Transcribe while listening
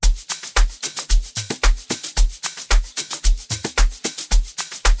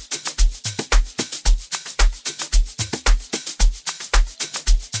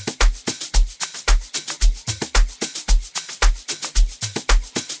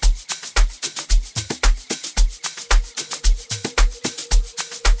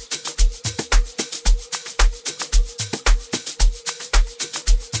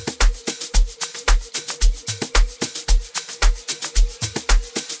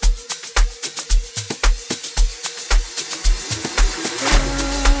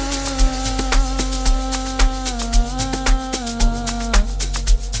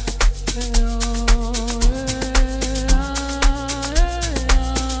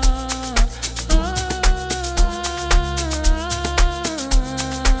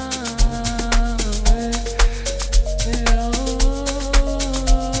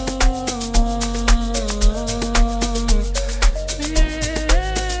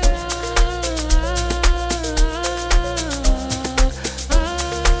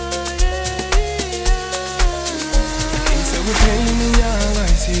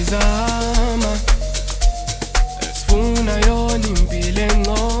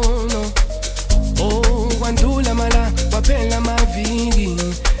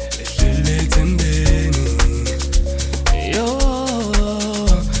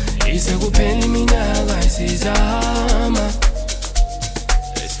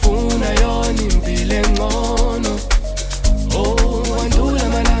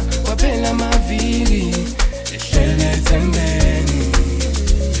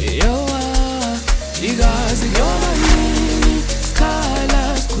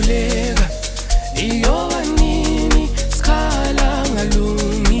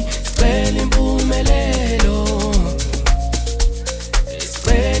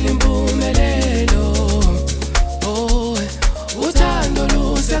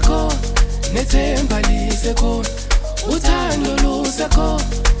nethemba lisekhona, uthando lusekhona,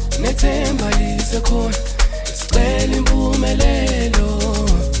 nethemba lisekhona. Sicela impumelelo,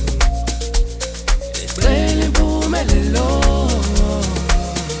 sicela impumelelo.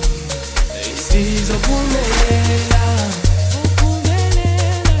 Sizophumelela,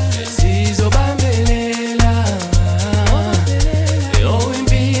 sizobambelela. Oh,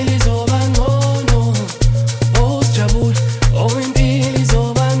 impilo izoba ngcono, oh sijabule. Oh, impilo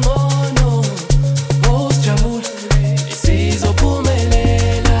izoba ngcono, oh sijabule.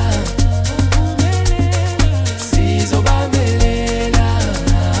 Sizophumelela, sizobambelela.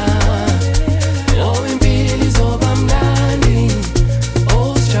 Oh, impilo izoba mnandi,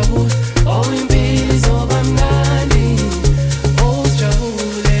 oh sijabule. Oh, impilo izoba mnandi, oh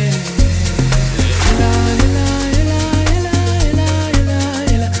sijabule. La la la la la la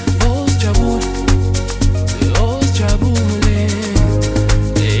la, oh sijabule, oh sijabule.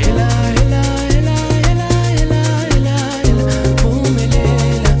 La la la la la la,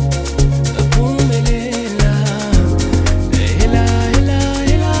 phumelela, phumelela. La la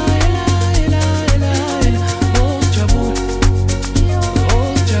la la la, oh sijabule,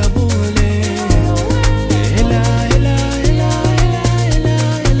 oh sijabule. La la la la la,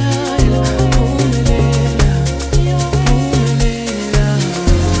 phumelela, phumelela.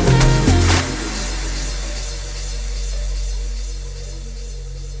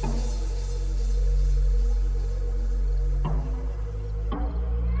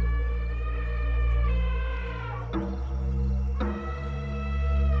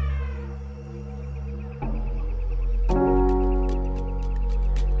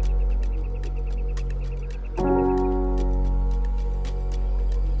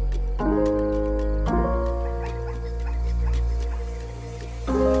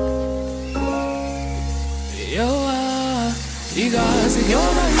 Yoa, igazi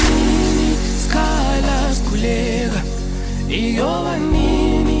yoba nini, skala skhuleka. Yoba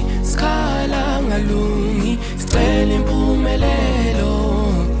nini, skala ngalungi. Sicela impumelelo,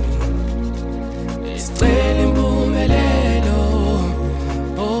 sicela impumelelo.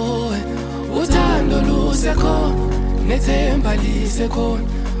 Oh, uthando lusekhona, nethemba lisekhona.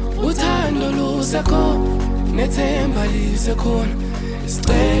 Uthando lusekhona, nethemba lisekhona.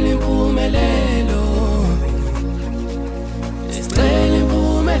 Sicela impumelelo.